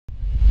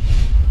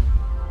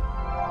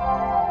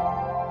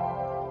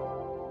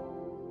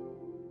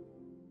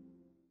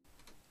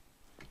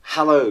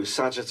Hello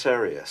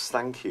Sagittarius,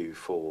 thank you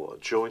for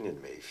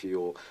joining me for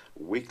your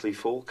weekly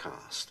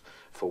forecast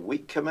for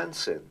week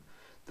commencing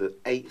the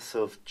 8th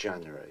of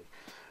January.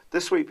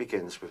 This week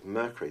begins with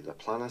Mercury, the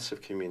planet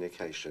of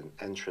communication,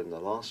 entering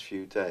the last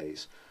few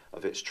days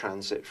of its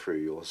transit through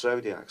your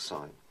Zodiac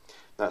sign.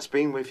 That's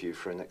been with you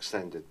for an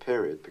extended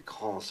period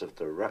because of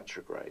the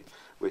retrograde,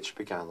 which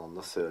began on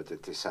the 3rd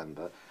of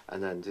December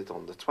and ended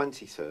on the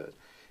 23rd.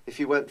 If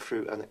you went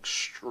through an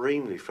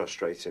extremely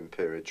frustrating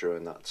period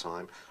during that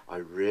time, I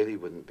really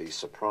wouldn't be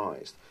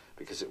surprised,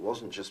 because it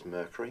wasn't just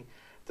Mercury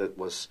that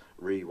was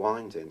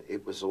rewinding,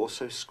 it was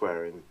also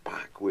squaring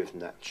back with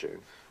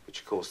Neptune,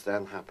 which of course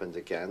then happened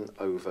again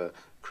over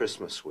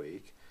Christmas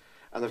week.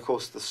 And of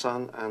course the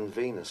Sun and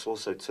Venus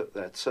also took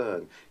their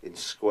turn in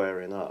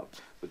squaring up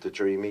with the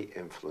dreamy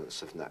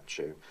influence of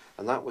Neptune.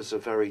 And that was a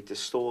very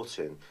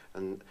distorting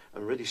and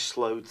really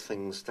slowed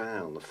things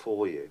down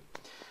for you.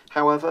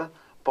 However,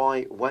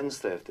 by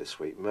Wednesday of this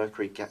week,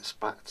 Mercury gets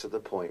back to the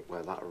point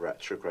where that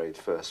retrograde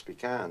first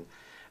began.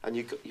 And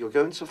you're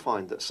going to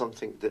find that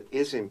something that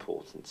is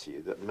important to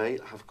you, that may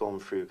have gone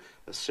through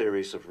a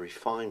series of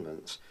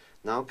refinements,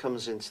 now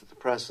comes into the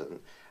present,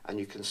 and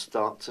you can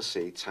start to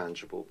see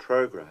tangible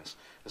progress,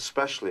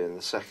 especially in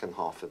the second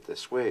half of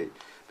this week,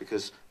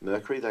 because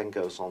Mercury then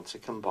goes on to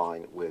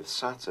combine with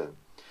Saturn.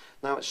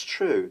 Now, it's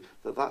true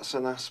that that's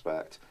an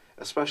aspect,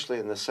 especially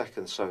in the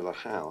second solar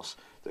house,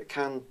 that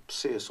can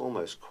see us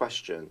almost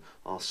question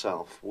our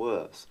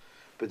self-worth.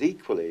 But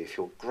equally, if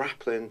you're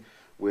grappling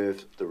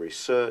with the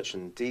research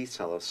and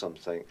detail of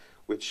something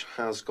which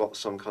has got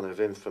some kind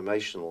of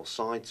informational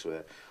side to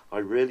it, I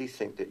really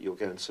think that you're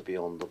going to be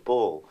on the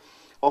ball.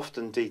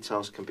 Often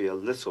details can be a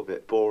little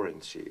bit boring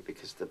to you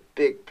because the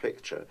big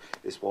picture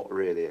is what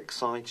really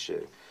excites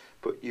you.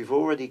 But you've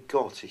already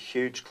got a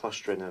huge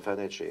clustering of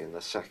energy in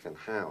the second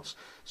house,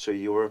 so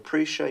your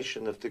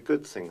appreciation of the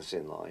good things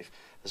in life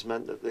has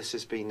meant that this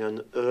has been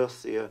an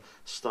earthier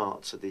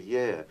start to the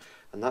year,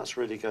 and that's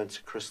really going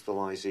to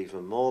crystallise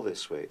even more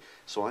this week.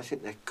 So I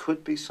think there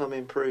could be some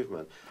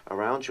improvement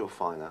around your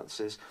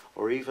finances,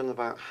 or even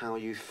about how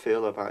you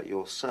feel about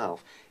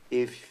yourself,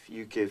 if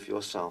you give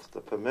yourself the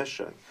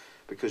permission,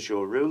 because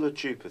your ruler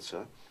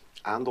Jupiter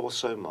and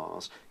also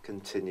Mars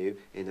continue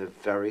in a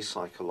very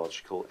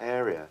psychological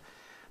area.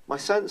 My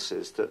sense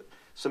is that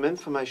some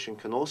information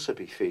can also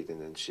be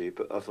feeding into you,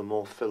 but of a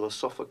more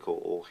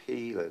philosophical or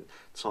healing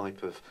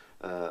type of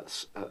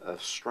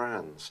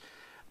strands.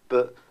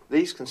 But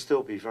these can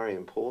still be very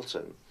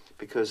important,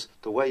 because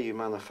the way you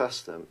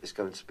manifest them is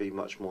going to be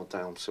much more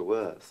down to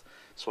earth.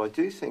 So I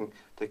do think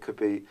there could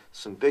be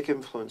some big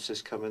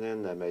influences coming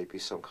in. There may be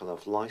some kind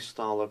of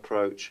lifestyle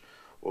approach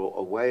or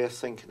a way of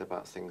thinking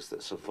about things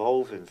that's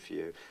evolving for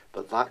you,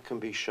 but that can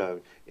be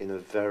shown in a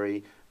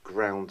very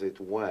grounded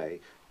way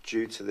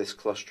due to this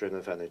clustering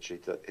of energy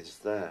that is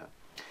there.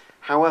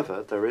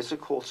 However, there is a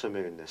quarter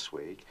moon this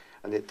week,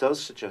 and it does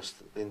suggest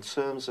that in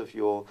terms of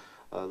your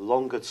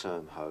longer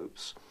term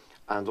hopes,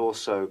 and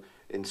also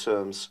in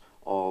terms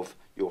of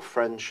your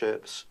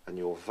friendships and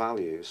your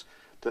values,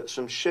 that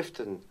some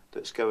shifting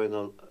that's coming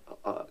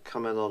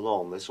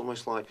along. There's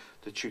almost like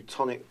the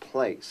tectonic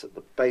plates at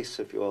the base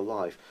of your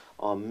life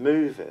are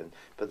moving,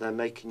 but they're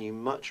making you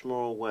much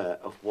more aware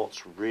of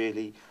what's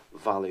really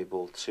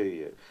valuable to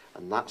you.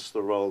 And that's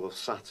the role of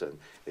Saturn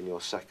in your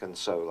second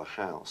solar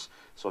house.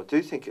 So I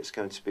do think it's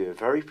going to be a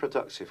very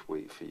productive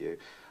week for you,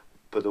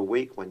 but a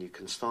week when you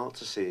can start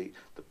to see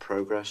the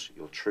progress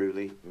you're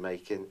truly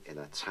making in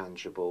a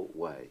tangible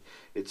way.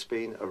 It's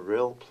been a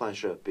real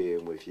pleasure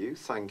being with you.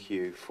 Thank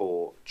you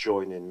for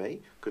joining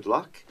me. Good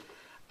luck,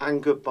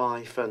 and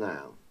goodbye for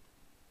now.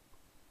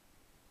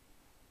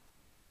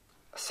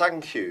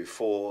 Thank you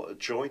for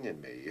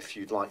joining me. If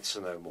you'd like to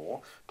know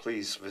more,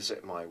 please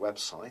visit my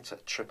website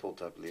at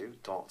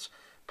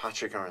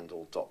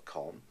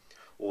www.patrickarundell.com,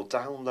 or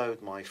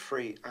download my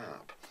free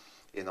app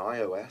in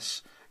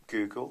iOS,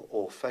 Google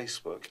or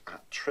Facebook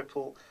at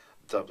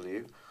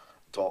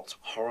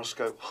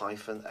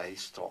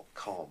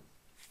www.horoscope-ace.com.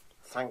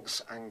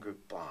 Thanks and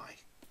goodbye.